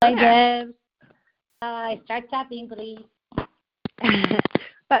Hi, Deb. Hi, start tapping, please.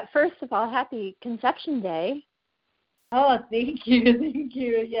 But first of all, happy Conception Day. Oh, thank you. Thank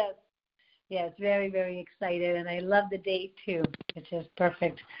you. Yes. Yes, very, very excited. And I love the date, too. It's just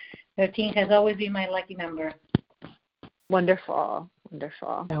perfect. 13 has always been my lucky number. Wonderful.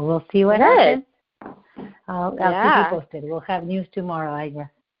 Wonderful. So we'll see what happens. I'll keep you posted. We'll have news tomorrow,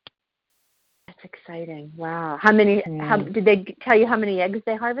 Ira. That's exciting. Wow. How many, did they tell you how many eggs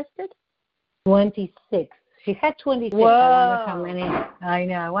they harvested? 26. She had 26. Whoa. I wonder how many. I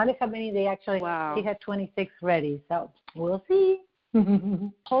know. I wonder how many they actually. Wow. She had 26 ready. So we'll see.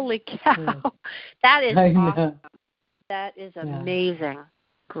 Holy cow. Yeah. That is awesome. That is amazing. Yeah.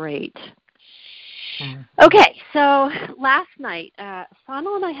 Great. Yeah. Okay, so last night,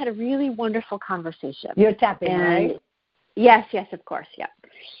 Sanil and I had a really wonderful conversation. You're tapping, right? Yes, of course, yeah.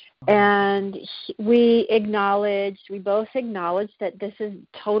 And we both acknowledged that this is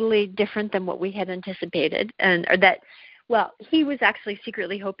totally different than what we had anticipated, he was actually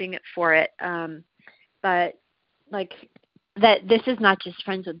secretly hoping for it, but like that this is not just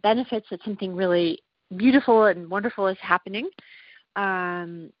friends with benefits, that something really beautiful and wonderful is happening,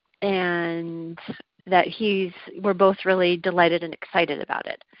 and that we're both really delighted and excited about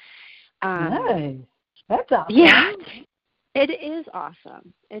it. Nice. That's awesome. Yeah. It is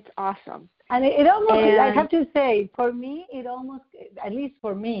awesome. It's awesome. And it almost, I have to say, for me, at least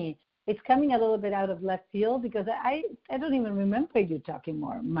for me, it's coming a little bit out of left field because I don't even remember you talking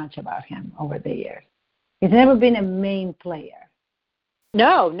much about him over the years. He's never been a main player.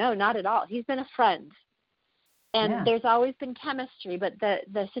 No, not at all. He's been a friend. And there's always been chemistry, but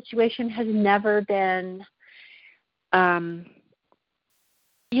the situation has never been,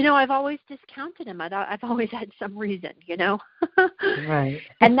 I've always discounted him. I've always had some reason, Right.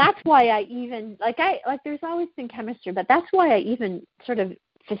 And that's why I even, there's always been chemistry, but that's why I even sort of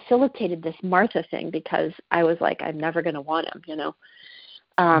facilitated this Martha thing, because I was like, I'm never going to want him,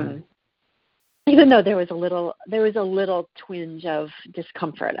 even though there was a little twinge of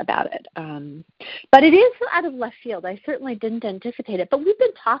discomfort about it. But it is out of left field. I certainly didn't anticipate it. But we've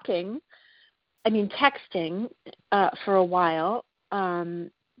been texting for a while,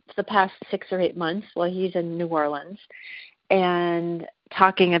 for the past 6 or 8 months while he's in New Orleans, and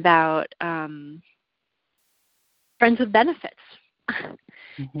talking about friends with benefits.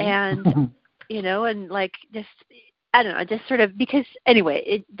 Mm-hmm. And, and just, I don't know, just sort of, because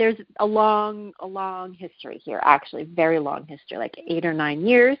anyway, there's a long history here, actually, very long history, 8 or 9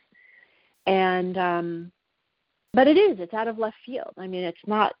 years. And, but it's out of left field. It's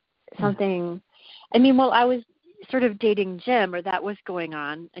not something, while I was sort of dating Jim, or that was going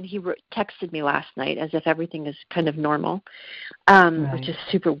on, and he texted me last night as if everything is kind of normal, which is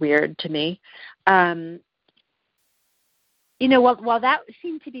super weird to me. While that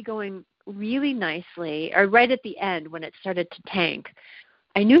seemed to be going really nicely, or right at the end when it started to tank,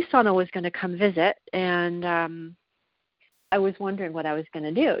 I knew Sanil was going to come visit, and I was wondering what I was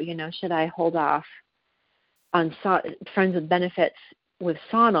going to do. Should I hold off on friends with benefits with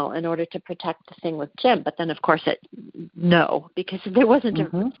Sanil in order to protect the thing with Jim? But then, of course, no, because there wasn't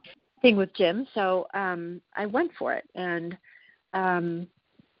a thing with Jim, so I went for it. And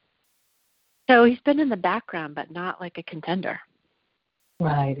so he's been in the background, but not like a contender.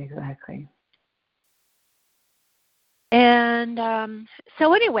 Right, exactly. And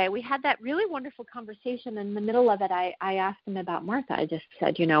so anyway, we had that really wonderful conversation. In the middle of it, I asked him about Martha. I just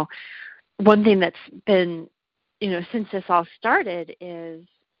said, one thing that's been, since this all started is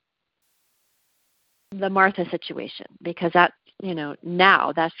the Martha situation, because that,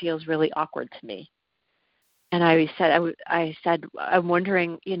 now that feels really awkward to me. And I said, I'm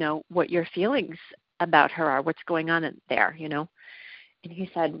wondering, what your feelings about her are, what's going on there, And he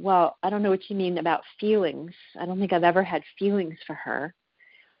said, well, I don't know what you mean about feelings. I don't think I've ever had feelings for her.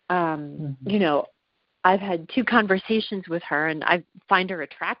 I've had 2 conversations with her, and I find her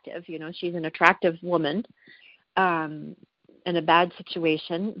attractive. She's an attractive woman in a bad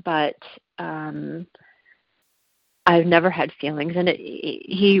situation, but I've never had feelings. And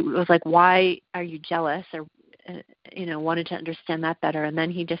he was like, why are you jealous? Or, wanted to understand that better. And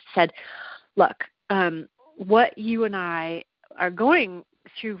then he just said, look, what you and I are going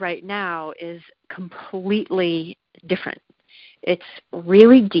through right now is completely different. It's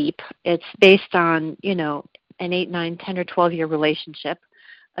really deep. It's based on, an 8, 9, 10, or 12-year relationship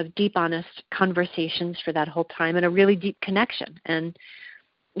of deep, honest conversations for that whole time, and a really deep connection. And,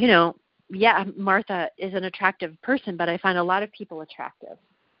 Martha is an attractive person, but I find a lot of people attractive.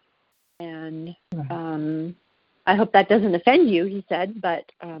 And I hope that doesn't offend you, he said. But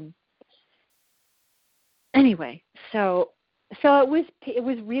anyway, so so it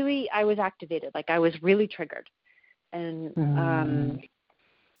was really, I was activated, like I was really triggered. And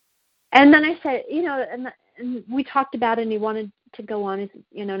and then I said, and we talked about it, and he wanted to go on,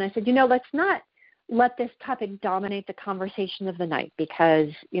 and I said, let's not let this topic dominate the conversation of the night, because,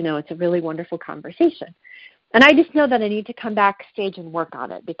 it's a really wonderful conversation. And I just know that I need to come backstage and work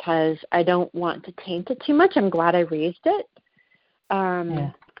on it, because I don't want to taint it too much. I'm glad I raised it.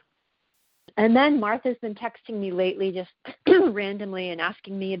 And then Martha's been texting me lately, just randomly, and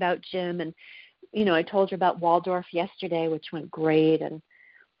asking me about Jim. And, I told her about Waldorf yesterday, which went great. And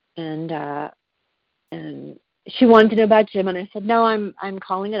she wanted to know about Jim. And I said, no, I'm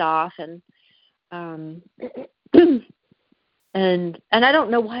calling it off. And, and I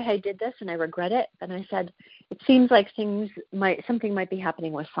don't know why I did this, and I regret it. And I said, it seems like something might be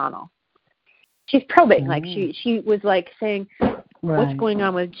happening with Sanil. She's probing, like she was like saying, what's going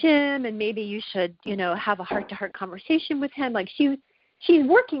on with Jim, and maybe you should, have a heart-to-heart conversation with him. Like she's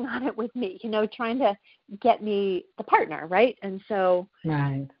working on it with me, trying to get me the partner, right? And so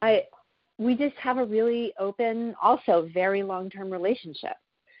we just have a really open, also very long-term relationship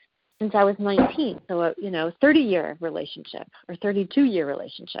since I was 19. So a 30-year relationship or 32-year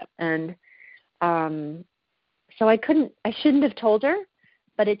relationship, and so I shouldn't have told her,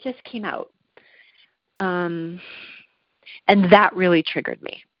 but it just came out. And that really triggered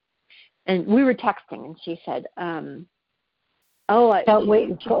me. And we were texting, and she said, so what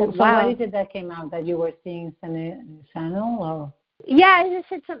is it that came out, that you were seeing Sanil, or? Yeah, I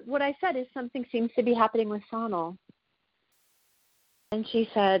said what I said is something seems to be happening with Sanil. And she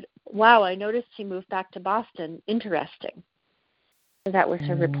said, wow, I noticed he moved back to Boston. Interesting. So that was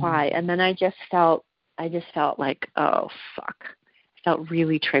her reply. And then I just felt like, oh, fuck. I felt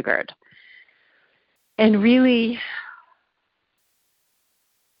really triggered. And really,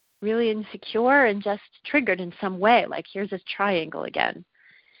 really insecure, and just triggered in some way. Like, here's this triangle again.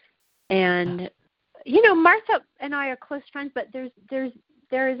 And, Martha and I are close friends, but there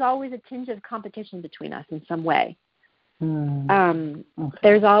is always a tinge of competition between us in some way.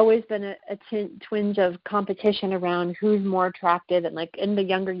 There's always been a twinge of competition around who's more attractive. And like in the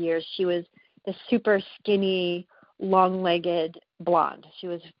younger years, she was the super skinny, long-legged blonde. She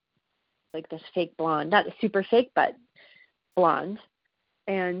was like this fake blonde, not super fake, but blonde.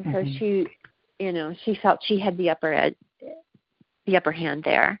 And so she felt she had the upper hand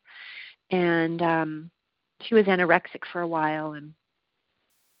there. And she was anorexic for a while, or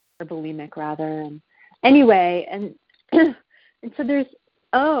bulimic rather. And anyway, and so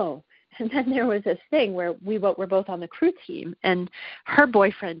and then there was this thing where we were both on the crew team, and her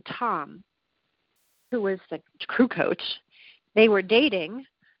boyfriend Tom, who was the crew coach, they were dating.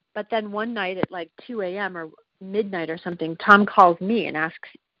 But then one night at like 2 a.m. or midnight or something, Tom calls me and asks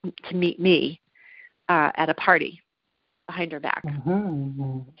to meet me at a party behind her back.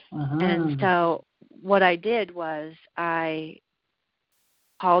 And so what I did was I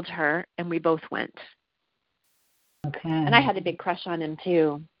called her, and we both went. Okay. And I had a big crush on him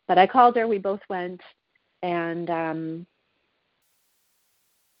too. But I called her, we both went, and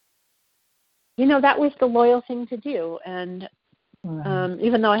that was the loyal thing to do. And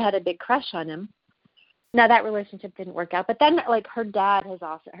even though I had a big crush on him, now that relationship didn't work out. But then, like, her dad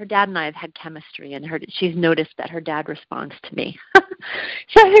and I have had chemistry, and she's noticed that her dad responds to me.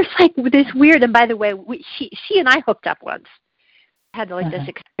 So there's like this weird. And by the way, she and I hooked up once. Had like this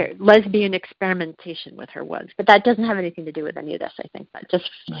lesbian experimentation with her once, but that doesn't have anything to do with any of this, I think. But just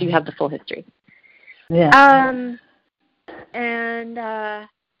so you have the full history. Yeah. And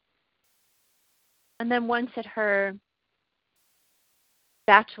then once at her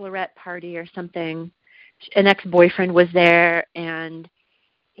bachelorette party or something, an ex-boyfriend was there, and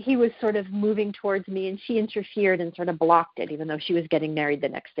he was sort of moving towards me, and she interfered and sort of blocked it, even though she was getting married the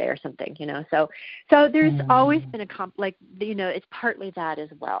next day or something, So there's always been it's partly that as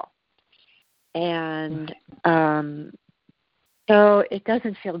well. And so it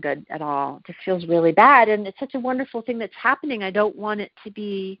doesn't feel good at all. It just feels really bad, and it's such a wonderful thing that's happening. I don't want it to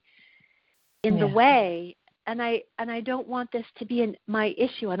be in the way, and I don't want this to be my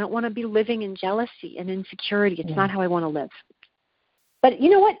issue. I don't want to be living in jealousy and insecurity. It's not how I want to live. But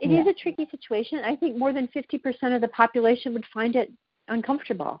you know what? It is a tricky situation. I think more than 50% of the population would find it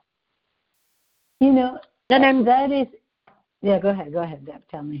uncomfortable. Go ahead, Deb,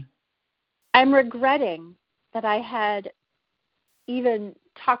 tell me. I'm regretting that I had even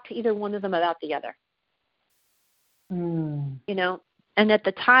talked to either one of them about the other. And at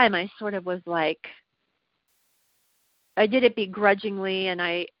the time I sort of was like, I did it begrudgingly, and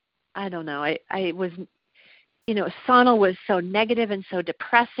I don't know, I was, Sanil was so negative and so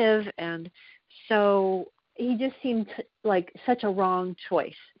depressive, and so, he just seemed like such a wrong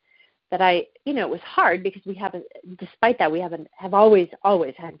choice that it was hard because despite that, we have always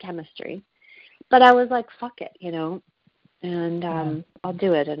had chemistry. But I was like, fuck it, and I'll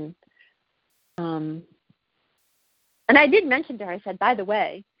do it. And I did mention to her, I said, by the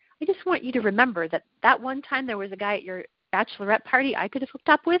way, I just want you to remember that one time there was a guy at your bachelorette party I could have hooked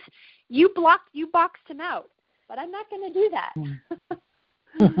up with. You boxed him out, but I'm not going to do that.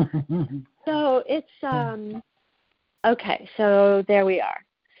 So it's, okay, so there we are.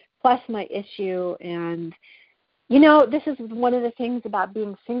 Plus my issue, and this is one of the things about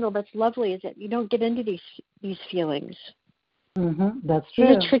being single that's lovely, is that you don't get into these feelings. That's true.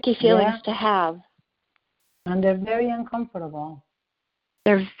 These are tricky feelings to have. And they're very uncomfortable.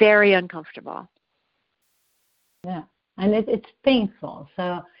 They're very uncomfortable. Yeah, and it's painful.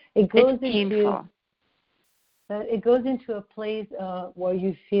 So it goes painful. It goes into a place where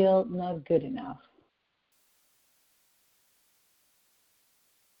you feel not good enough.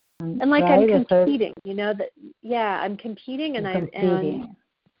 And like I'm competing, I'm competing, and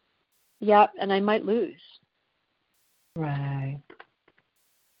and I might lose. Right.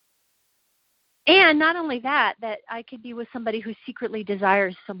 And not only that I could be with somebody who secretly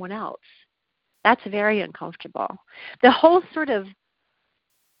desires someone else. That's very uncomfortable. The whole sort of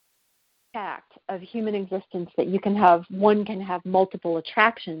fact of human existence that one can have multiple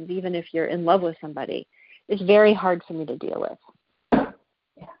attractions even if you're in love with somebody is very hard for me to deal with.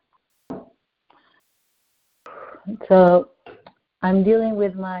 Yeah. So I'm dealing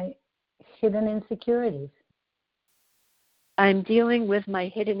with my hidden insecurities. I'm dealing with my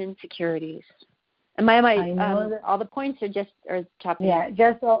hidden insecurities. Am I all the points or topics? Yeah,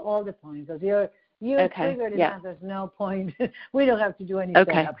 just all the points. Because you're okay. triggered enough. There's no point. We don't have to do any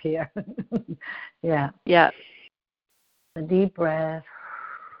setup here. Yeah. Yeah. A deep breath.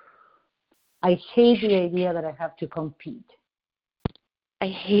 I hate the idea that I have to compete. I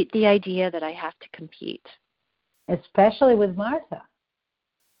hate the idea that I have to compete. Especially with Martha.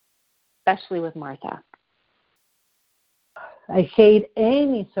 I hate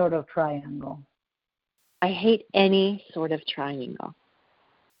any sort of triangle. I hate any sort of triangle.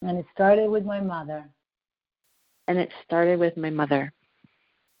 And it started with my mother.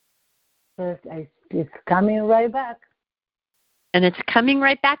 So it's coming right back. And it's coming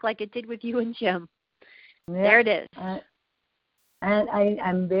right back like it did with you and Jim. Yeah. There it is. And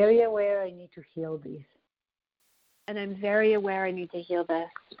I'm very aware I need to heal these. And I'm very aware I need to heal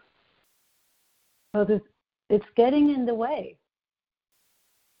this. So it's getting in the way.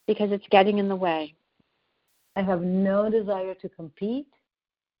 Because it's getting in the way. I have no desire to compete.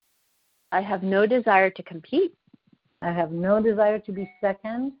 I have no desire to compete. I have no desire to be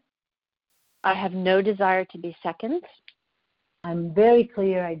second. I have no desire to be second. I'm very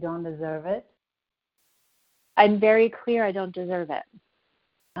clear I don't deserve it. I'm very clear I don't deserve it.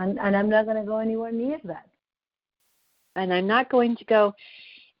 And I'm not going to go anywhere near that. And I'm not going to go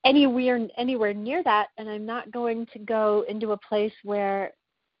anywhere near that, and I'm not going to go into a place where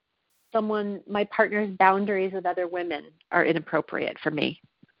my partner's boundaries with other women are inappropriate for me.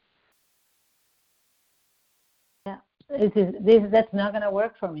 Yeah, that's not going to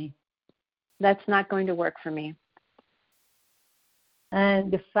work for me. That's not going to work for me.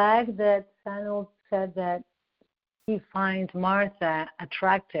 And the fact that Sanil said that he finds Martha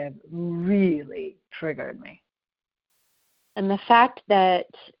attractive really triggered me. And the fact that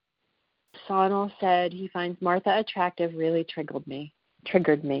Sanil said he finds Martha attractive really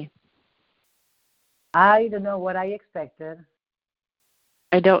triggered me. I don't know what I expected.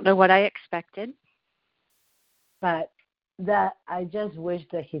 But that I just wish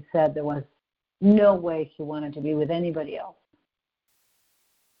that he said there was no way he wanted to be with anybody else.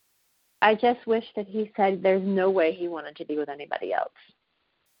 I just wish that he said there's no way he wanted to be with anybody else.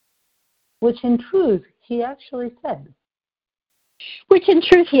 Which in truth, he actually said.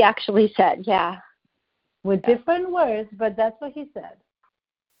 Yeah. With different words, but that's what he said.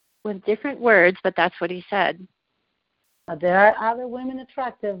 With different words, but that's what he said. There are other women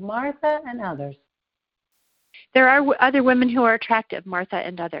attractive, Martha and others. There are other women who are attractive, Martha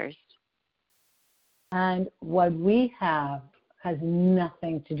and others. And what we have has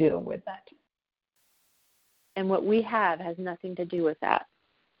nothing to do with that. And what we have has nothing to do with that.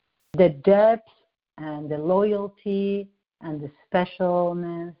 The depth and the loyalty and the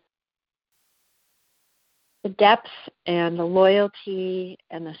specialness. The depth and the loyalty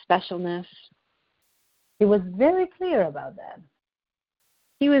and the specialness. He was very clear about that.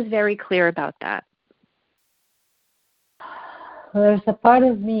 There's a part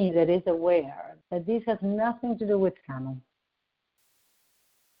of me that is aware that this has nothing to do with Sanil.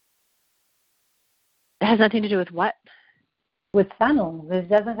 It has nothing to do with what? With Sanil. This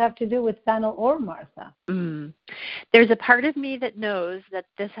doesn't have to do with Sanil or Martha. There's a part of me that knows that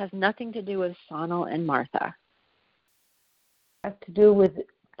this has nothing to do with Sanil and Martha. It has to do with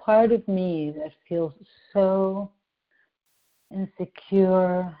part of me that feels so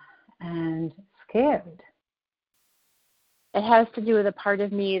insecure and scared. It has to do with a part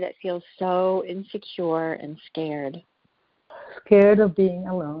of me that feels so insecure and scared. Scared of being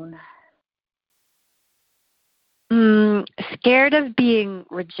alone. Scared of being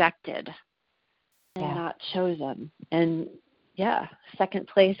rejected and not chosen. And, second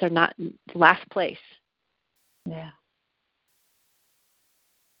place or not last place. Yeah.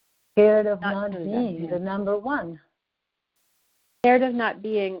 Scared of not being the number one. Scared of not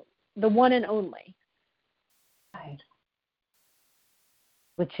being the one and only. Right.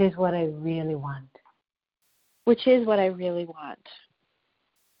 Which is what I really want. Which is what I really want.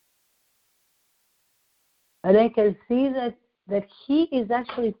 And I can see that he is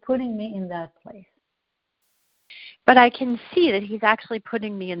actually putting me in that place. But I can see that he's actually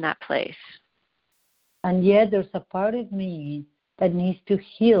putting me in that place. And yet there's a part of me that needs to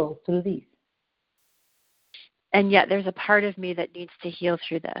heal through these. And yet there's a part of me that needs to heal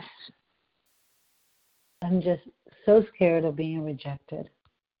through this. I'm just so scared of being rejected.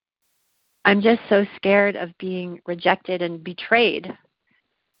 I'm just so scared of being rejected and betrayed.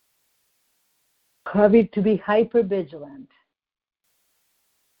 Having to be hypervigilant.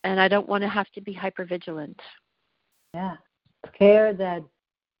 And I don't want to have to be hypervigilant. Yeah. Scared that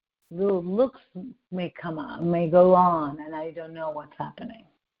little looks may go on, and I don't know what's happening.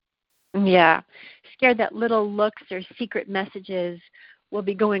 Yeah. Scared that little looks or secret messages will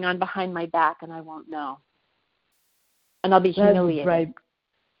be going on behind my back and I won't know. And I'll be humiliated. Right.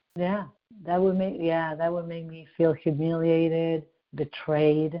 Yeah. That would make me feel humiliated,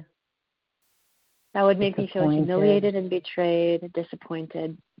 betrayed. That would make me feel humiliated and betrayed,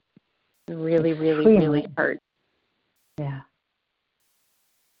 disappointed, really, Extremely. really hurt. Yeah.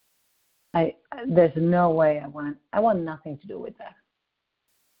 There's no way I want nothing to do with that.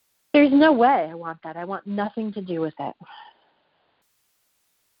 There's no way I want that. I want nothing to do with it.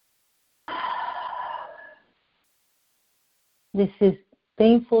 This is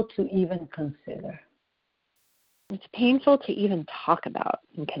painful to even consider. It's painful to even talk about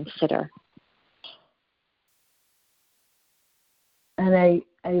and consider. And I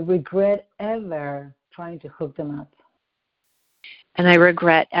regret ever trying to hook them up. And I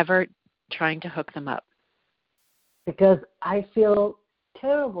regret ever trying to hook them up. Because I feel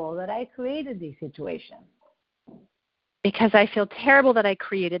terrible that I created these situations. Because I feel terrible that I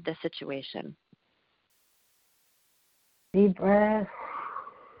created this situation. Deep breath.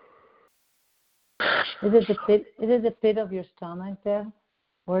 Is it the pit of your stomach there?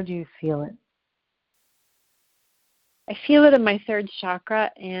 Where do you feel it? I feel it in my third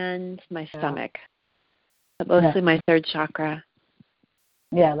chakra and my stomach. But mostly my third chakra.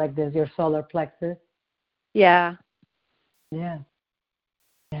 Yeah, like there's your solar plexus. Yeah. Yeah.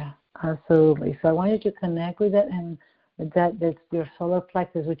 Yeah, absolutely. So I want you to connect with that, and with that's your solar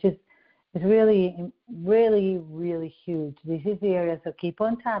plexus, which is really, really, really huge. This is the area, so keep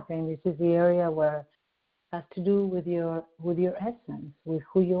on tapping. This is the area where it has to do with your essence, with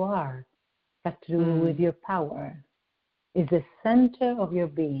who you are. It has to do with your power. It's the center of your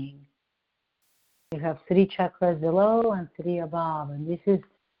being. You have 3 chakras below and 3 above, and this is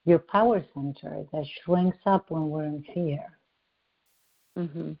your power center that shrinks up when we're in fear.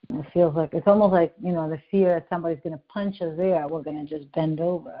 Mm-hmm. It feels like, it's almost like, the fear that somebody's going to punch us there, we're going to just bend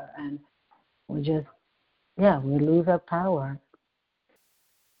over, and we lose our power.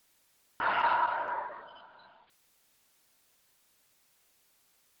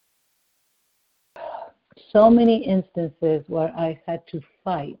 So many instances where I had to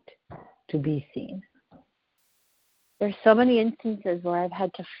fight to be seen. There's so many instances where I've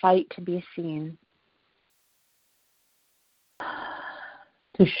had to fight to be seen.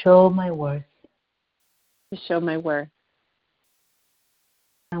 To show my worth. To show my worth.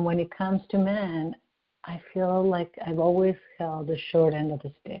 And when it comes to men, I feel like I've always held the short end of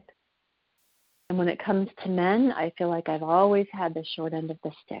the stick. And when it comes to men, I feel like I've always had the short end of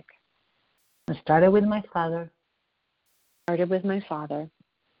the stick. I started with my father. But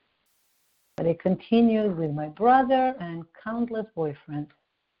it continued with my brother and countless boyfriends.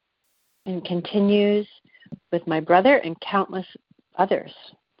 And continues with my brother and countless others,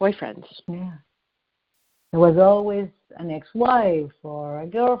 boyfriends. Yeah. There was always an ex-wife or a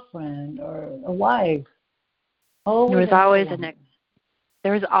girlfriend or a wife. There was always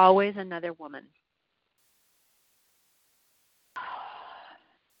another woman.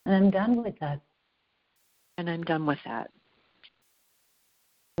 And I'm done with that. And I'm done with that.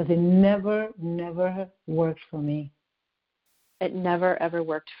 Because it never worked for me. It never, ever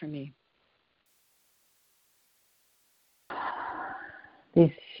worked for me. This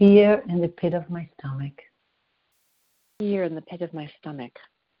fear in the pit of my stomach. Fear in the pit of my stomach.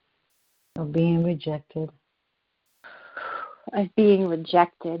 Of being rejected. Of being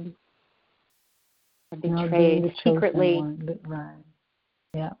rejected. Or betrayed secretly. Right.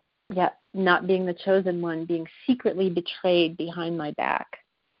 Yeah. Yeah, not being the chosen one, being secretly betrayed behind my back.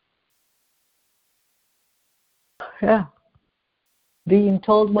 Yeah. Being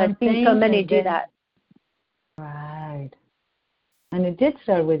told one thing. I've seen so many do that. Right. And it did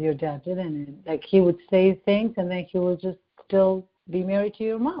start with your dad, didn't it? Like he would say things and then he would just still be married to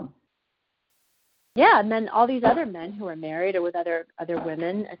your mom. Yeah, and then all these other men who are married or with other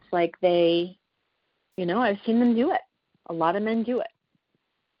women, it's like they, I've seen them do it. A lot of men do it.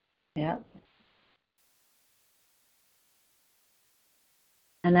 Yeah.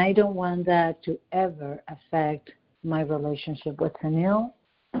 And I don't want that to ever affect my relationship with Sanil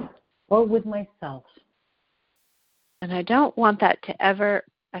or with myself. And I don't want that to ever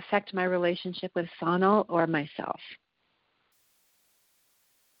affect my relationship with Sanil or myself.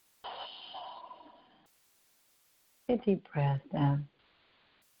 Take a deep breath, Dan.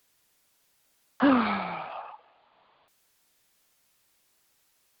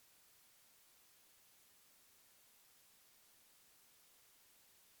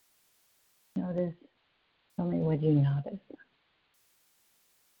 Notice. Tell me what you notice.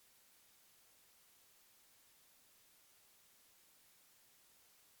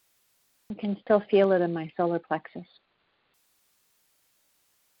 I can still feel it in my solar plexus.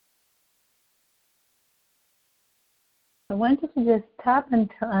 I want you to just tap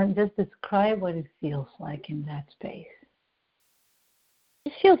and just describe what it feels like in that space.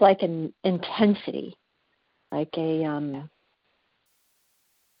 It feels like an intensity, like an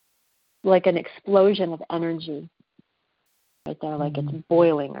explosion of energy right there, like it's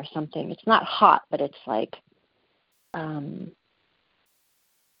boiling or something. It's not hot, but it's like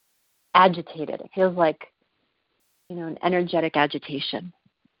agitated. It feels like, an energetic agitation.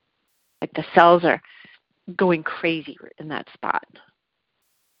 Like the cells are going crazy in that spot.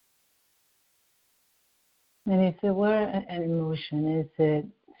 And if it were an emotion, is it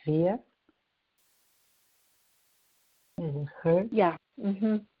fear? Is it hurt? Yeah.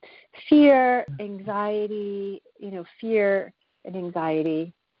 Mm-hmm. Fear, anxiety, fear and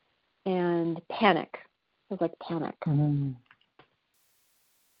anxiety, and panic. It feels like panic. Mm-hmm.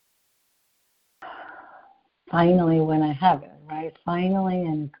 Finally, when I have it, right? Finally,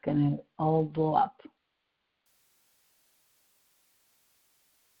 and it's going to all blow up.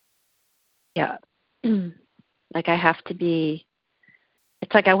 Yeah. Like I have to be,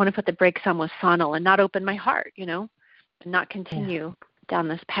 it's like I want to put the brakes on with Sanil and not open my heart, and not continue down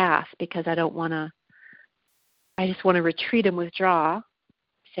this path because I don't want to, I just want to retreat and withdraw,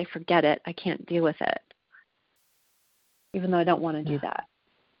 say, forget it, I can't deal with it. Even though I don't want to do that.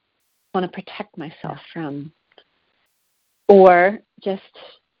 I want to protect myself from, or just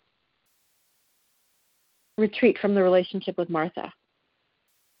retreat from the relationship with Martha.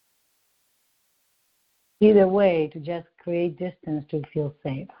 Either way, to just create distance to feel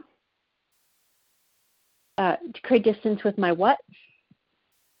safe. To create distance with my what?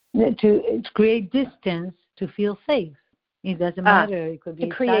 To create distance to feel safe. It doesn't matter. It could be to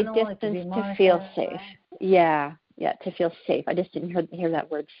create Sanil, distance it could be Martha, to feel safe. Right? Yeah, to feel safe. I just didn't hear that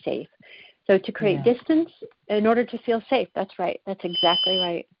word safe. So to create distance in order to feel safe. That's right. That's exactly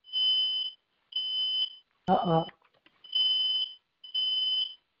right. Uh-oh.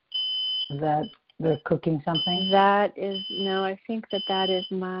 Is that they're cooking something? That is, no, I think that is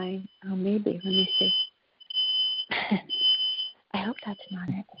my, maybe, let me see. I hope that's not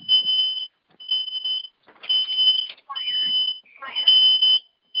it.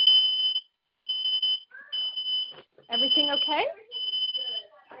 Everything okay?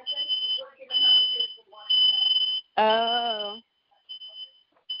 Oh.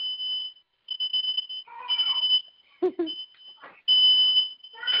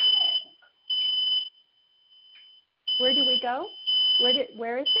 Where do we go?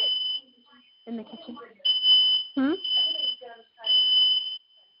 Where is it? In the kitchen.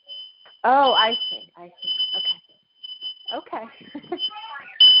 Oh, I see. Okay.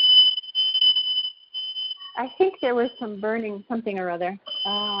 I think there was some burning something or other.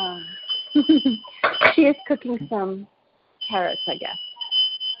 She is cooking some carrots, I guess.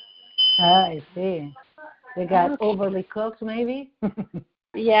 I see. They got overly cooked, maybe?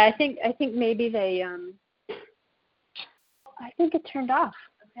 Yeah, I think maybe they I think it turned off.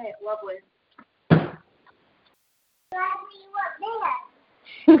 Okay, lovely.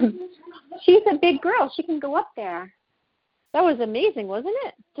 She's a big girl. She can go up there. That was amazing, wasn't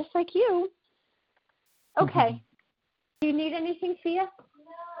it? Just like you. Okay. Do you need anything, Fia?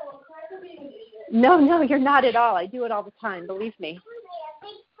 No, you're not at all. I do it all the time, believe me.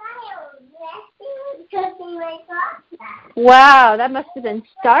 Wow, that must have been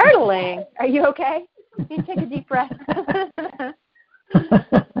startling. Are you okay? You take a deep breath.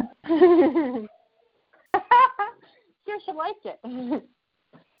 Sure, she liked it.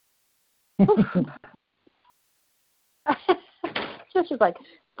 So she's like,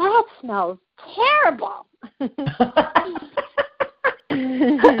 that smells terrible.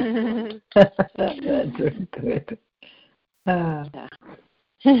 That's very good.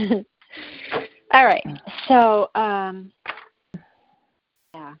 All right. So,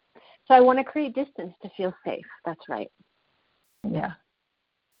 yeah. So I want to create distance to feel safe. That's right. Yeah.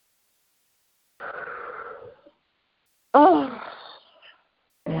 Oh.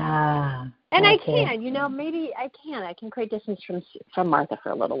 Yeah. And I can, maybe I can. I can create distance from Martha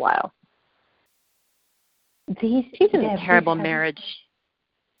for a little while. She's in a terrible marriage.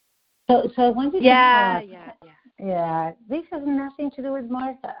 So I wanted to Yeah. Yeah, this has nothing to do with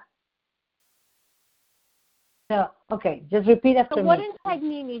Martha. So, okay, just repeat after me. So what inside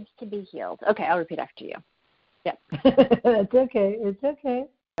me needs to be healed? Okay, I'll repeat after you. Yep. It's okay. It's okay.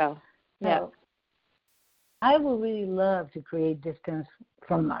 So, yeah. So, I would really love to create distance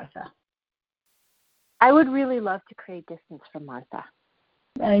from Martha. I would really love to create distance from Martha.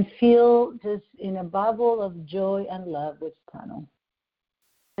 I feel just in a bubble of joy and love with Sanil.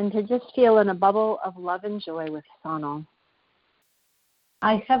 And to just feel in a bubble of love and joy with Sanil.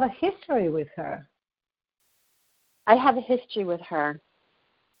 I have a history with her. I have a history with her.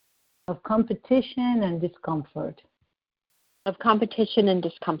 Of competition and discomfort. Of competition and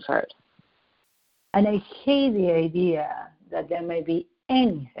discomfort. And I hate the idea that there may be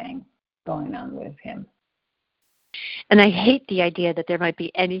anything going on with him. And I hate the idea that there might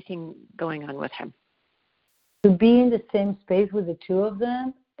be anything going on with him. To be in the same space with the two of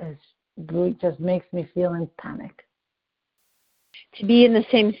them just makes me feel in panic. To be in the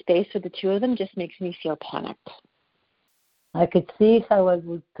same space with the two of them just makes me feel panicked. I could see how I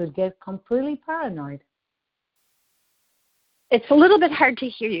could get completely paranoid. It's a little bit hard to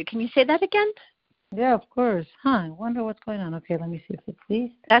hear you. Can you say that again? Yeah, of course. I wonder what's going on. Okay, let me see if it's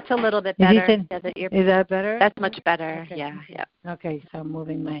these. That's a little bit better. Is that better? That's much better. Okay. Yeah. Okay, so I'm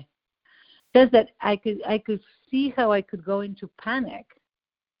moving my. Just that I could see how I could go into panic.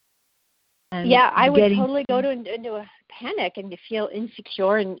 Yeah, I would totally go into a panic and feel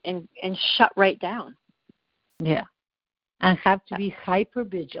insecure and shut right down. Yeah, and have to be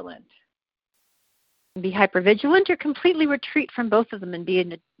hypervigilant. Be hypervigilant or completely retreat from both of them and be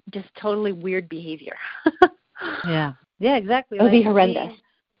in just totally weird behavior. Yeah, exactly. It would be horrendous.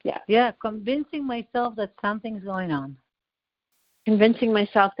 Yeah, convincing myself that something's going on. Convincing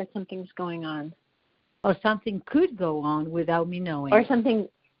myself that something's going on. Or something could go on without me knowing. Or something,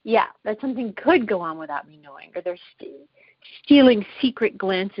 that something could go on without me knowing. Or they're stealing secret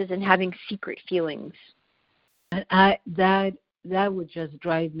glances and having secret feelings. And that would just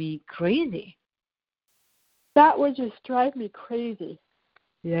drive me crazy. That would just drive me crazy.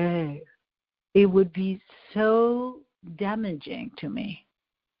 Yeah. It would be so damaging to me.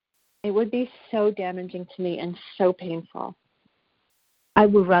 It would be so damaging to me and so painful. I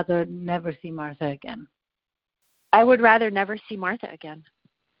would rather never see Martha again. I would rather never see Martha again.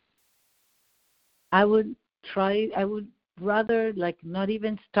 I would rather not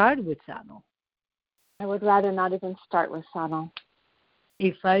even start with Sanil. I would rather not even start with Sanil.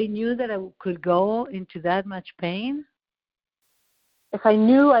 If I knew that I could go into that much pain. If I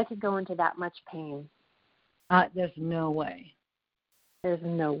knew I could go into that much pain. There's no way. There's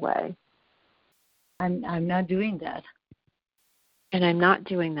no way. I'm not doing that. And I'm not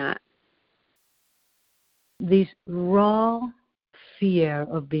doing that. This raw fear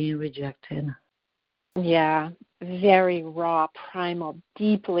of being rejected. Yeah, very raw, primal,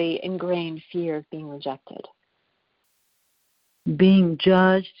 deeply ingrained fear of being rejected. Being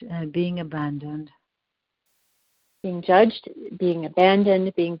judged and being abandoned. Being judged, being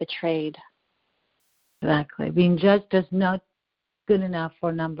abandoned, being betrayed. Exactly. Being judged is not good enough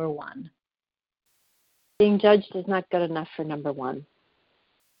for number one. Being judged is not good enough for number one.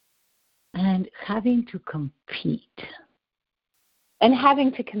 And having to compete.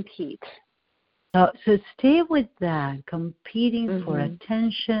 So stay with that, competing for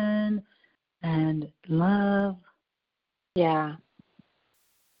attention and love. Yeah.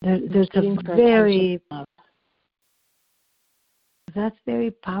 There's a very That's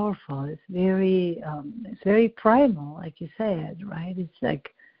very powerful. It's very primal, like you said, right? It's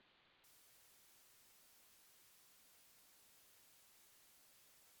like,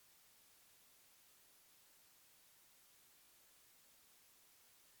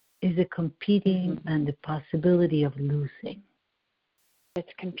 is it competing and the possibility of losing? It's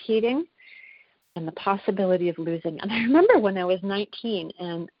competing and the possibility of losing. And I remember when I was 19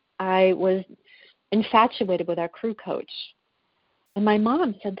 and I was infatuated with our crew coach. And my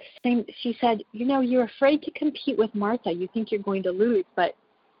mom said the same. She said, you know, you're afraid to compete with Martha. You think you're going to lose, but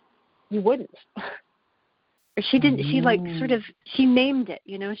you wouldn't. Or she didn't. She she named it.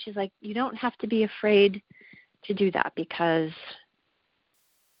 You know, she's like, you don't have to be afraid to do that because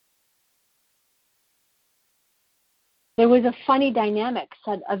there was a funny dynamic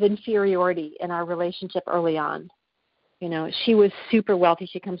of inferiority in our relationship early on. You know, she was super wealthy.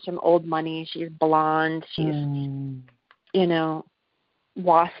 She comes from old money. She's blonde. She's, you know,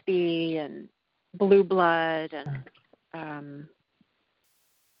 waspy and blue blood and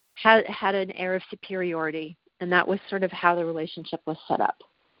had an air of superiority. And that was sort of how the relationship was set up.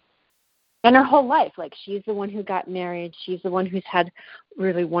 And her whole life, like, she's the one who got married. She's the one who's had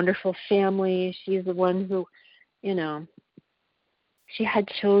really wonderful family. She's the one who, you know, she had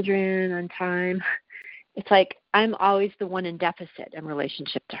children on time. It's like I'm always the one in deficit in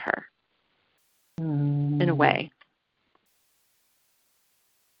relationship to her, in a way.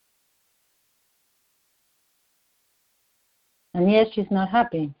 And yet she's not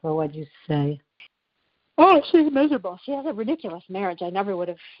happy for what you say. Oh, she's miserable. She has a ridiculous marriage. I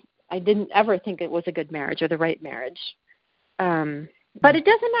didn't ever think it was a good marriage or the right marriage. But it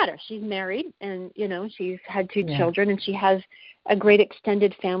doesn't matter. She's married and, you know, she's had two children and she has a great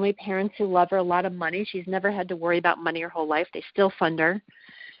extended family, parents who love her, a lot of money. She's never had to worry about money her whole life. They still fund her.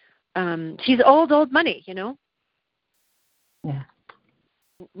 She's old money, you know? Yeah.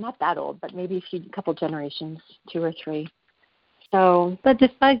 Not that old, but maybe a couple generations, 2 or 3. So, but the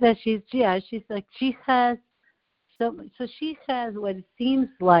fact that she's like, she has what it seems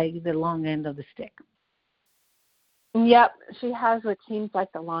like the long end of the stick. Yep, she has what seems like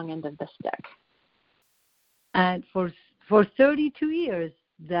the long end of the stick. And for 32 years,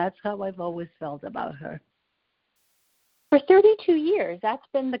 that's how I've always felt about her. For 32 years, that's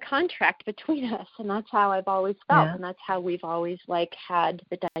been the contract between us, and that's how I've always felt, and that's how we've always, like, had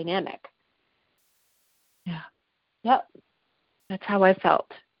the dynamic. Yeah. Yep. That's how I felt.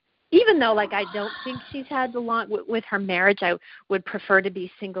 Even though, like, I don't think she's had the long with her marriage. I would prefer to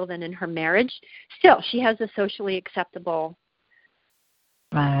be single than in her marriage. Still, she has a socially acceptable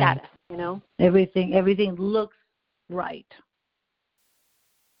status, you know? Everything looks right.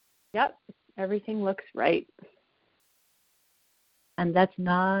 Yep. Everything looks right. And that's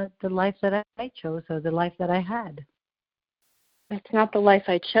not the life that I chose or the life that I had. It's not the life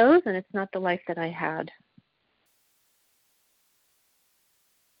I chose, and it's not the life that I had.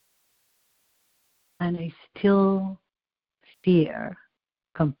 And I still fear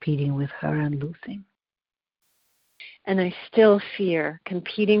competing with her and losing. And I still fear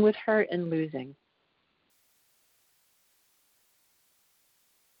competing with her and losing.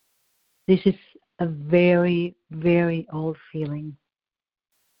 This is a very, very old feeling.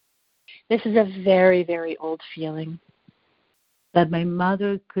 This is a very, very old feeling. That my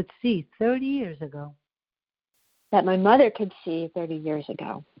mother could see 30 years ago. That my mother could see 30 years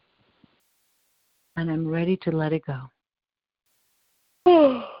ago. And I'm ready to let it go.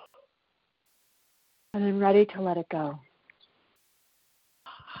 And I'm ready to let it go.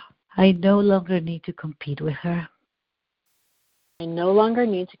 I no longer need to compete with her. I no longer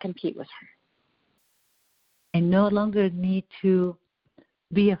need to compete with her. I no longer need to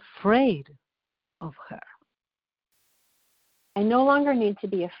be afraid of her. I no longer need to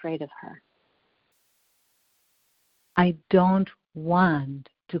be afraid of her. I don't want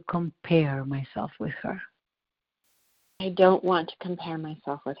to compare myself with her. I don't want to compare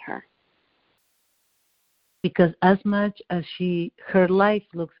myself with her. Because as much as her life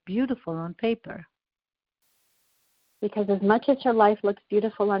looks beautiful on paper. Because as much as her life looks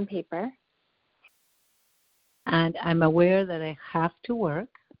beautiful on paper. And I'm aware that I have to work.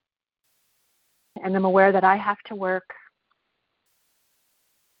 And I'm aware that I have to work.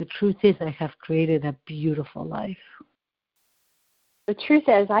 The truth is I have created a beautiful life. The truth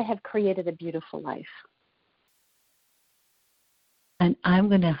is I have created a beautiful life. And I'm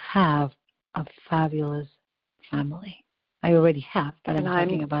going to have a fabulous family. I already have, but I'm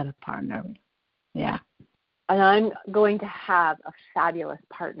talking about a partner. Yeah. And I'm going to have a fabulous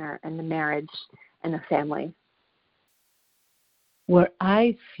partner in the marriage and the family. Where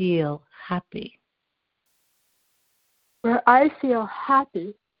I feel happy. where I feel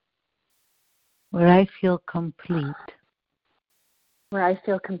happy, where I feel complete, where I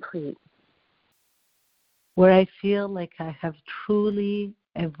feel complete, where I feel like I have truly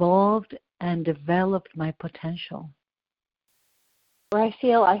evolved and developed my potential, where I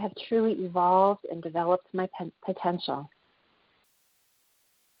feel I have truly evolved and developed my potential,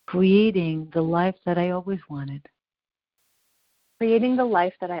 creating the life that I always wanted. Creating the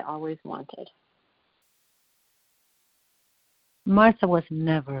life that I always wanted. Martha was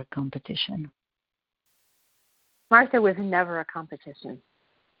never a competition. Martha was never a competition.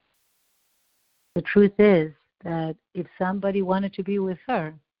 The truth is that if somebody wanted to be with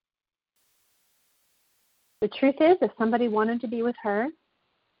her, the truth is, if somebody wanted to be with her,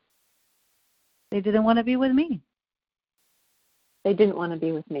 they didn't want to be with me. They didn't want to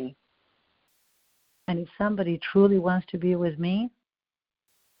be with me. And if somebody truly wants to be with me,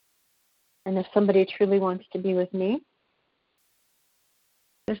 and if somebody truly wants to be with me,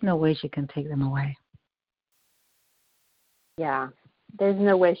 there's no way she can take them away. Yeah, there's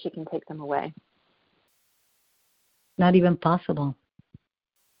no way she can take them away. Not even possible.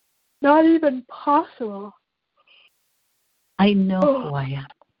 Not even possible. I know who I am.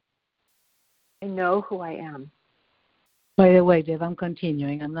 I know who I am. By the way, Deb, I'm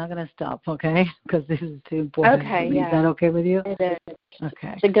continuing. I'm not going to stop, okay? Because this is too important. Okay, yeah. Is that okay with you? It is.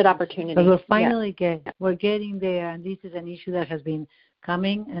 Okay. It's a good opportunity. But we're finally we're getting there, and this is an issue that has been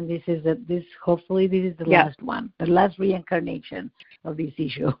coming, and hopefully this is the last one, the last reincarnation of this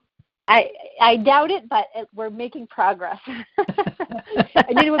issue. I doubt it, but we're making progress. I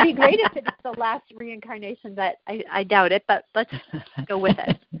mean, it would be great if it's the last reincarnation, but I doubt it, but let's go with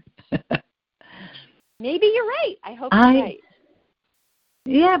it. Maybe you're right. I hope you're right.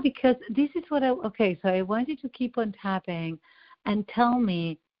 Yeah, because this is what so I want you to keep on tapping and tell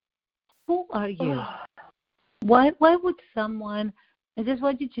me, who are you? Why would someone, I just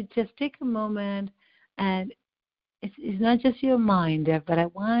want you to just take a moment, and it's not just your mind, but I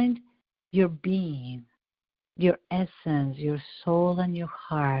want your being, your essence, your soul and your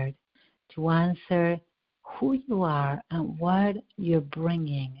heart to answer who you are and what you're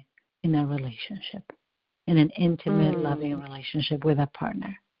bringing in a relationship, in an intimate, loving relationship with a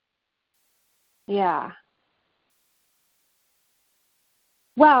partner. Yeah.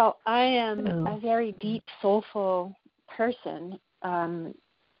 Well, I am a very deep, soulful person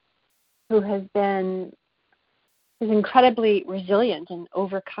who has been incredibly resilient and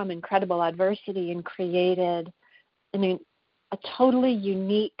overcome incredible adversity and created a totally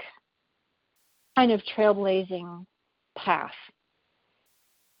unique kind of trailblazing path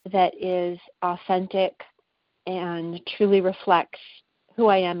that is authentic and truly reflects who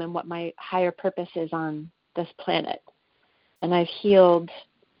I am and what my higher purpose is on this planet. And I've healed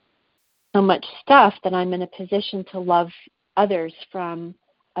so much stuff that I'm in a position to love others from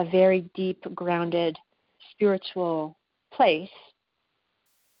a very deep, grounded, spiritual place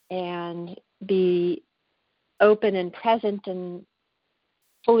and be open and present and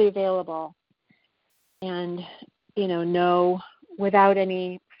fully available and, know without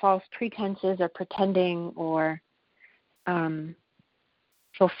any false pretenses or pretending or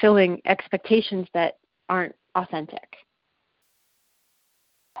fulfilling expectations that aren't authentic.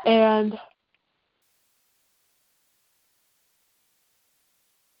 And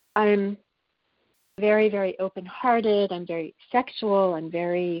I'm very, very open-hearted. I'm very sexual. I'm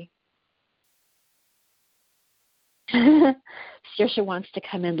very... Saoirse wants to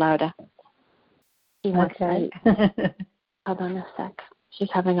come in louder. She wants to... Hold on a sec. She's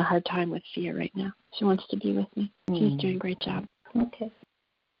having a hard time with fear right now. She wants to be with me. She's doing a great job. Okay.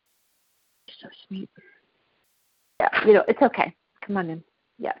 So sweet. Yeah, it's okay. Come on in.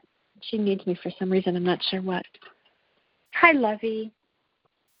 Yeah. She needs me for some reason. I'm not sure what. Hi, Lovey.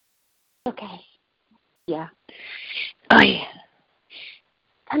 Okay. Yeah. Oh, yeah.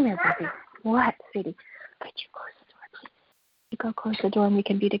 Come here, baby. What, sweetie? Could you close the door, please? You go close the door and we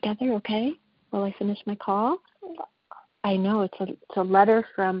can be together, okay? While I finish my call? I know. It's a letter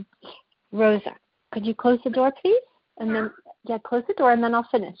from Rosa. Could you close the door, please? And then, close the door and then I'll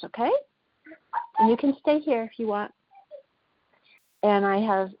finish, okay? And you can stay here if you want. And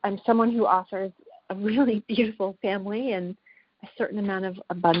I'm someone who offers a really beautiful family and a certain amount of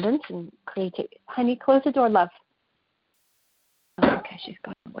abundance and creativity. Honey, close the door, love. Oh, okay, she's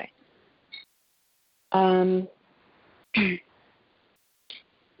gone away. You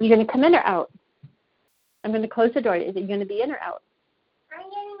going to come in or out? I'm going to close the door. Is it going to be in or out? I'm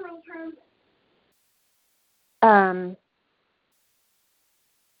getting my time.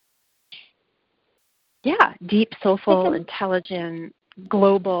 Yeah, deep, soulful, intelligent,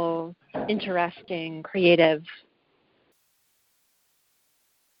 global, interesting, creative.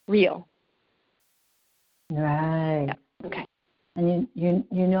 real. Right. Yeah. Okay. And you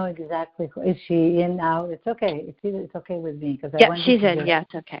know exactly is she in now? It's okay. It's okay with me because I Yeah, want she's you to in. just, Yeah,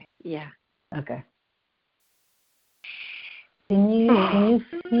 it's okay. Yeah. okay. Can you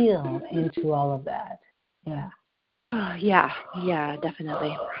feel into all of that? Yeah. Oh, yeah. Yeah,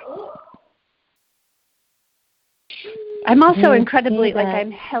 definitely. I'm also incredibly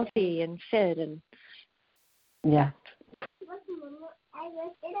I'm healthy and fit and yeah.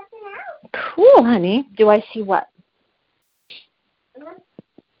 Cool, honey. Do I see what?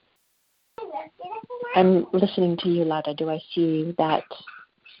 I'm listening to you, Lada. Do I see that?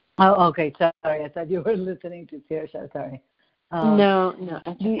 Oh, okay. Sorry, I thought you were listening to Saoirse. Sorry. No,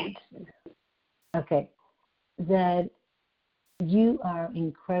 that's okay. Okay. That you are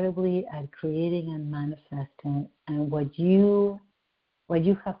incredibly at creating and manifesting, and what you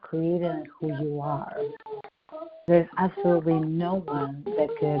have created and who you are. There's absolutely no one that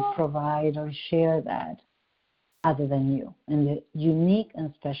could provide or share that other than you in the unique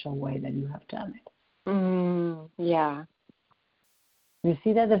and special way that you have done it. Yeah. You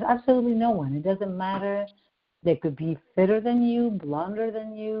see that? There's absolutely no one. It doesn't matter. They could be fitter than you, blonder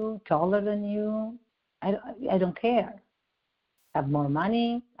than you, taller than you. I don't care. Have more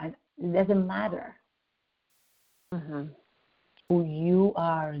money. It doesn't matter. Mm-hmm. Who you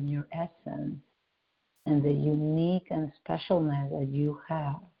are in your essence and the unique and specialness that you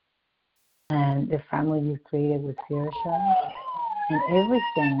have and the family you've created with Saoirse and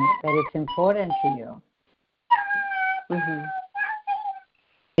everything that is important to you. Mm-hmm.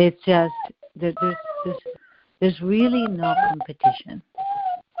 It's just there's really no competition.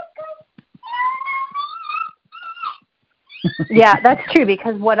 Yeah, that's true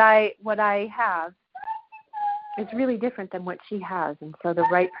because what I have is really different than what she has, and so the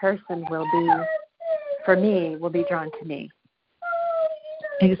right person will be drawn to me.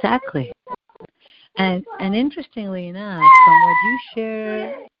 Exactly. And interestingly enough, from what you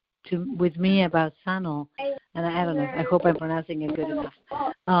shared with me about Sanil, and I don't know, I hope I'm pronouncing it good enough.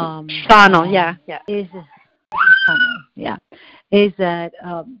 Sanil, yeah. Is Sanil, yeah. Is that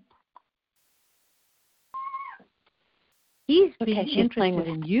he's been interested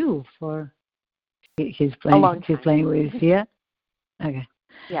in you for he's playing with Sia? Okay.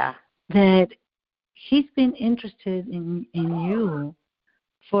 Yeah. That he's been interested in you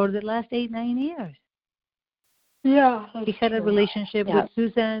for the last 8-9 years. Yeah. He had a relationship with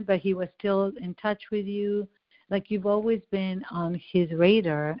Susan, but he was still in touch with you. Like you've always been on his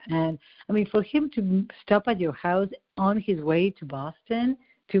radar. And I mean, for him to stop at your house on his way to Boston,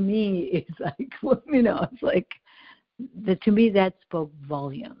 to me, it's like, it's like, to me, that spoke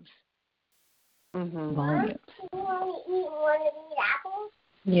volumes. Mm-hmm. Volumes.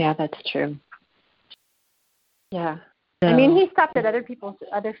 Yeah, that's true. Yeah. So, I mean, he stopped at other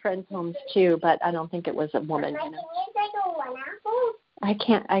friends' homes too, but I don't think it was a woman. You know. I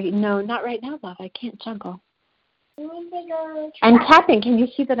can't. No, not right now, love. I can't juggle. I'm tapping. Can you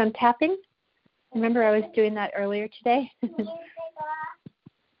see that I'm tapping? Remember, I was doing that earlier today.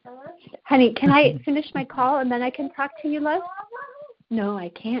 Honey, can I finish my call and then I can talk to you, love? No, I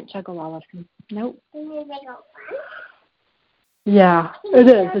can't juggle all of them. Nope. Yeah, it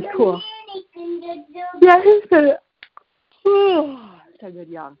is. It's cool. Yeah, he's good. So good,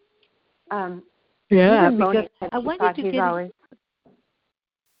 young. Yeah, because I wanted to get.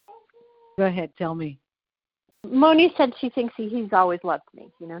 Go ahead, tell me. Moni said she thinks he's always loved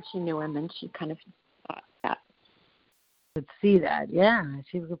me. You know, she knew him and she kind of thought that. Could see that, yeah.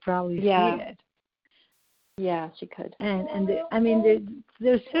 She could probably see it. Yeah, she could. And I mean,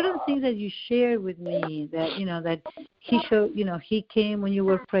 there's certain things that you shared with me that that he showed. He came when you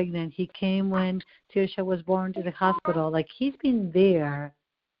were pregnant. He came when Saoirse was born to the hospital. Like he's been there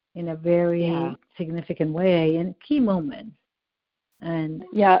in a very significant way in key moments. And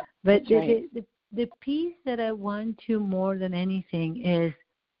but the piece that I want to more than anything is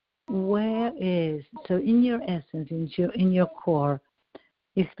so in your essence, in your core.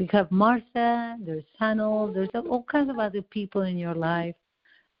 It's because Martha, there's Sanil, there's all kinds of other people in your life,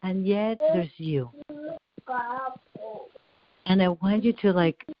 and yet there's you. And I want you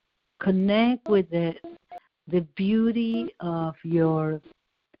to connect with the beauty of your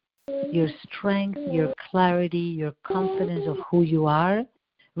strength, your clarity, your confidence of who you are,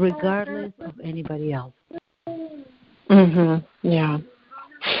 regardless of anybody else. Mhm. Yeah.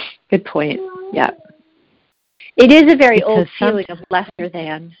 Good point. Yeah. It is a very old feeling of lesser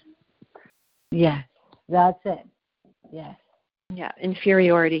than. Yes, that's it. Yes. Yeah,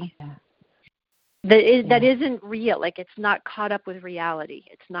 inferiority. Yeah. That isn't real. Like it's not caught up with reality.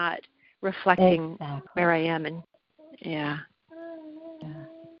 It's not reflecting where I am. And yeah.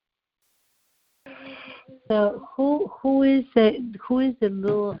 So who is the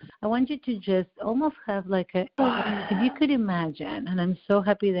little? I want you to just almost have like a, if you could imagine, and I'm so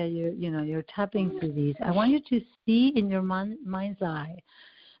happy that you're tapping through these. I want you to see in your mind's eye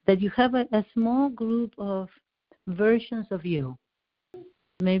that you have a small group of versions of you.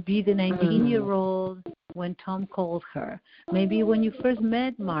 Maybe the 19-year-old when Tom called her. Maybe when you first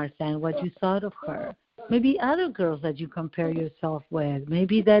met Martha and what you thought of her. Maybe other girls that you compare yourself with.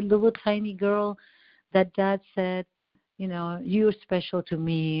 Maybe that little tiny girl that Dad said, you're special to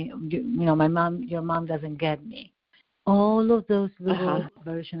me. Your mom doesn't get me. All of those little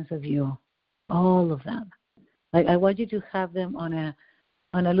versions of you, all of them. Like I want you to have them on a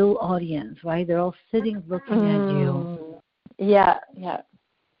little audience, right? They're all sitting looking at you. Yeah.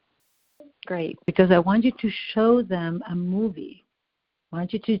 Great. Because I want you to show them a movie. I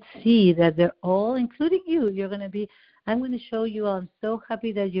want you to see that they're all, including you, I'm going to show you all. I'm so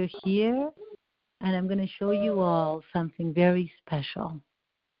happy that you're here, and I'm going to show you all something very special.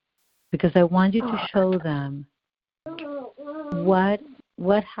 Because I want you to show them what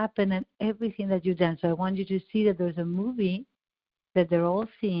happened and everything that you've done. So I want you to see that there's a movie that they're all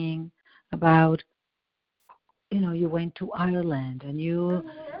seeing about, you went to Ireland and you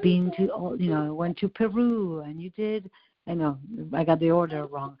went to Peru and you did, I know I got the order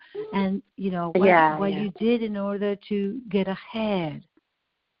wrong, and what you did in order to get ahead,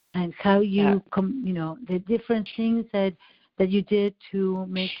 and how you the different things that you did to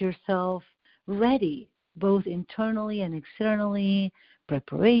make yourself ready, both internally and externally,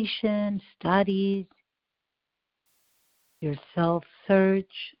 preparation, studies, your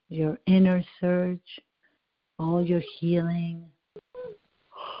self-search, your inner search, all your healing.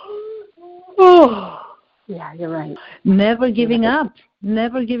 Oh, yeah, you're right. Never giving up.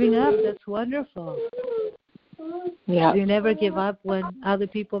 Never giving up. That's wonderful. Yeah. You never give up when other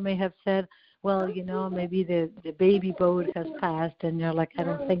people may have said, well, maybe the baby boat has passed, and you're like, I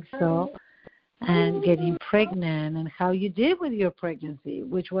don't think so. And getting pregnant and how you did with your pregnancy,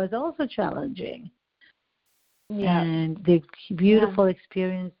 which was also challenging. Yeah. And the beautiful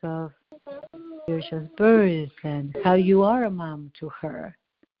experience of Saoirse's birth and how you are a mom to her.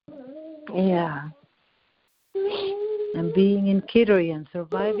 Yeah. And being in Kittery and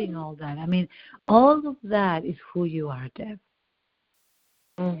surviving all that. I mean, all of that is who you are, Deb.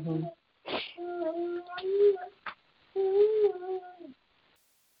 Mm-hmm.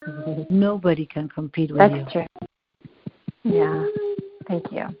 Nobody can compete with That's you. That's true. Yeah.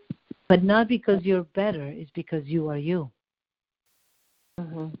 Thank you. But not because you're better, it's because you are you.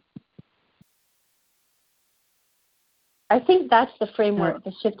 Mm-hmm. I think that's the framework,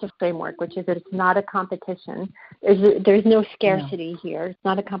 the shift of framework, which is that it's not a competition. There's no scarcity here. It's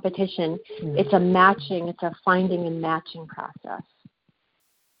not a competition. It's a matching. It's a finding and matching process.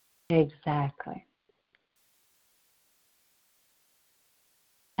 Exactly.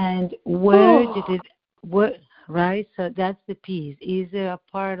 And where did it work? Right? So that's the piece. Is there a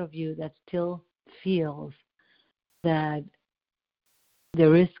part of you that still feels that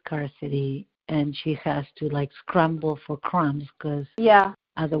there is scarcity and she has to scramble for crumbs because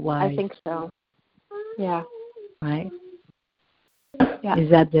otherwise? I think so. Yeah. Right? Yeah. Is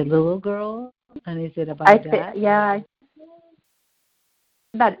that the little girl? And is it about that? Yeah.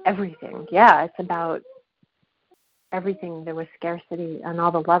 About everything. Yeah, it's about everything. There was scarcity on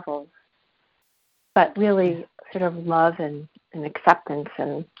all the levels. But really sort of love and acceptance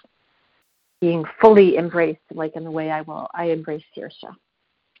and being fully embraced, like in the way I embrace Saoirse.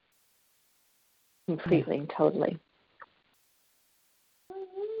 Completely and totally.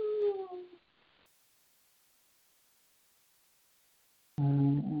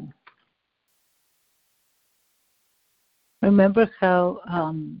 Remember how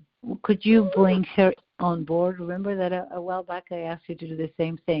could you bring her on board? Remember that a while back I asked you to do the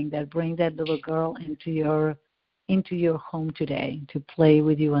same thing, that bring that little girl into your home today to play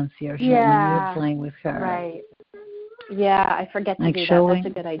with you and Saoirse when you're playing with her. Right. Yeah, I forget to do that. That's a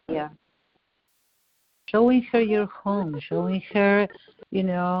good idea. Showing her your home, showing her,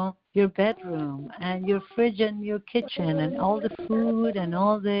 your bedroom and your fridge and your kitchen and all the food and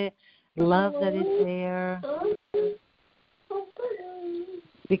all the love that is there.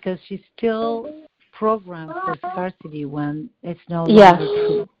 Because she's still programmed for scarcity when it's no longer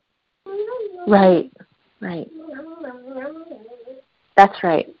true. Right. That's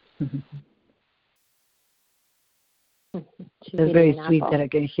right. It's very sweet that I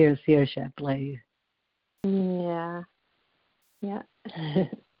can hear Saoirse play. Yeah.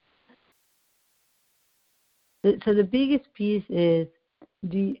 So the biggest piece is,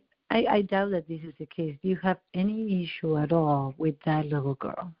 I doubt that this is the case. Do you have any issue at all with that little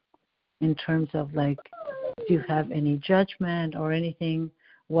girl in terms of do you have any judgment or anything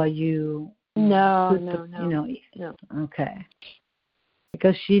while you No. Okay.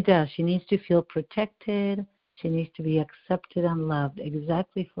 Because she does. She needs to feel protected. She needs to be accepted and loved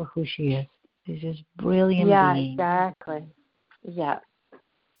exactly for who she is. She's just brilliant being. Exactly. Yeah.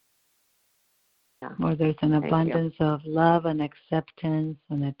 Where there's an abundance of love and acceptance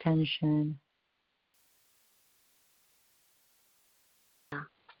and attention.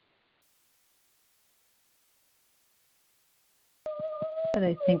 But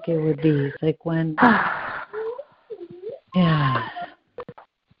I think it would be. It's like when, yeah.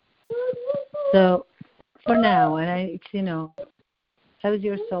 So for now, and how's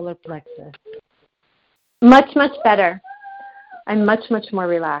your solar plexus? Much, much better. I'm much, much more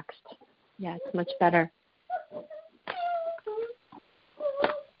relaxed. Yeah, it's much better.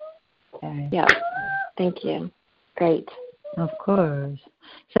 Okay. Yeah. Thank you. Great. Of course.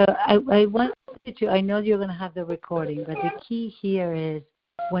 So I wanted to, I know you're going to have the recording, but the key here is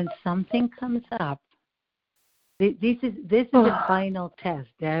when something comes up, this is the final test,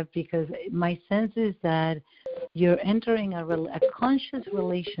 Deb, because my sense is that you're entering a conscious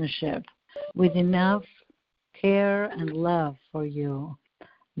relationship with enough care and love for you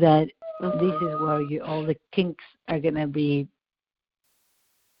that this is where all the kinks are going to be,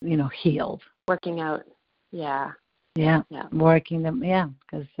 healed. Working out. Yeah. Yeah, working them. Yeah,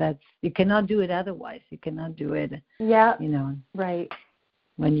 because you cannot do it otherwise. You cannot do it. Yeah. Right.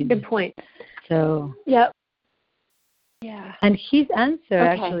 When you good point. So. Yep. Yeah. And his answer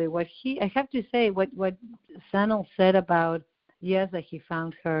actually, I have to say, what Sanil said about that he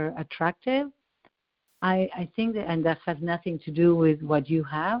found her attractive. I think that, and that has nothing to do with what you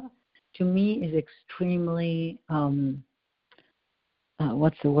have. To me, is extremely.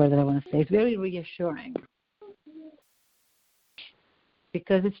 What's the word that I want to say? It's very reassuring.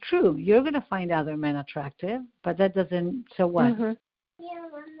 Because it's true, you're going to find other men attractive, but that doesn't. So what? Mm-hmm.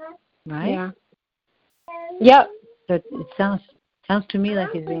 Right? Yeah. Yep. So it sounds to me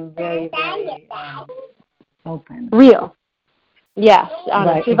like he's being very, very open. Real. Yes,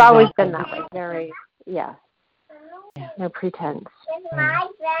 honest. Right, We've always been that way. Very. Yeah. No pretense. Is my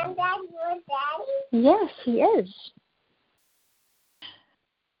granddad your daddy? Yes, he is.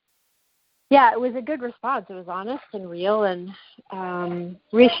 Yeah, it was a good response. It was honest and real and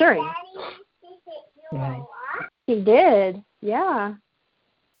reassuring. Right. He did, yeah.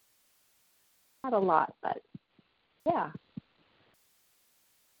 Not a lot, but yeah.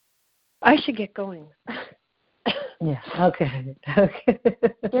 I should get going. Yeah. Okay.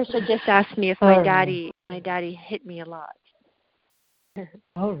 Trisha just asked me if my daddy hit me a lot.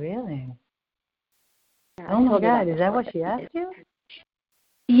 Oh, really? Yeah, oh my God! Is that what she asked you?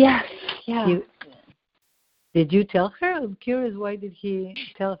 Yes. Yeah. Did you tell her? I'm curious. Why did she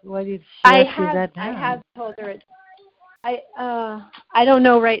ask you that now? I have told her it. I don't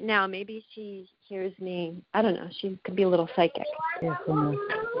know right now. Maybe she hears me. I don't know. She could be a little psychic. Yeah, who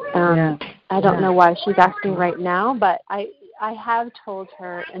knows? I don't know why she's asking right now, but I have told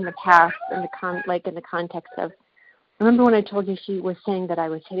her in the past, in the context of. Remember when I told you she was saying that I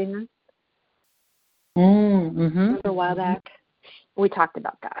was hitting her? Mm-hmm. Remember a while back? We talked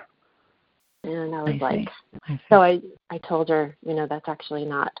about that. And I was I see. So I told her, that's actually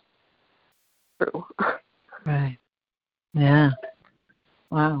not true. Right. Yeah.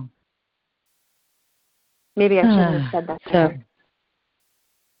 Wow. Maybe I shouldn't have said that to her.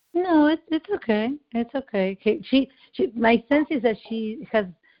 No, it's okay. It's okay. She my sense is that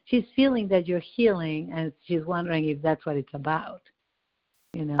she's feeling that you're healing, and she's wondering if that's what it's about.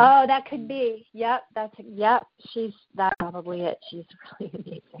 Oh, that could be. Yep, that's probably it. She's really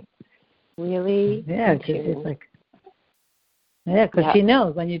amazing. Really? Yeah, she's like. Yeah, because she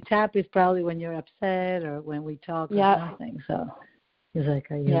knows when you tap is probably when you're upset or when we talk or something. So she's like,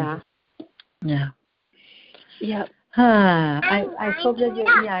 are you? Yeah. Yeah. Yep. I hope that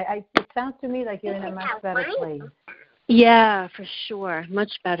it sounds to me like you're in a much better place. Yeah, for sure.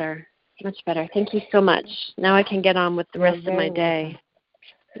 Much better. Much better. Thank you so much. Now I can get on with the rest of my day.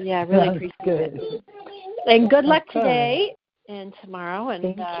 Welcome. Yeah, really appreciate it. And good luck today and tomorrow. And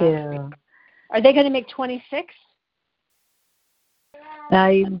thank you. Are they going to make 26?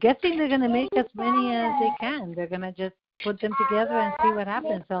 I'm guessing they're going to make as many as they can. They're going to just put them together and see what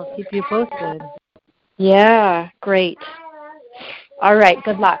happens. I'll keep you posted. Yeah, great. All right,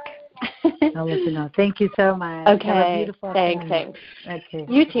 good luck. I'll let you know. Thank you so much. Okay. Have a beautiful Thanks. Okay.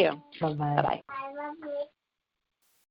 You too. Bye-bye. Bye-bye. I love you.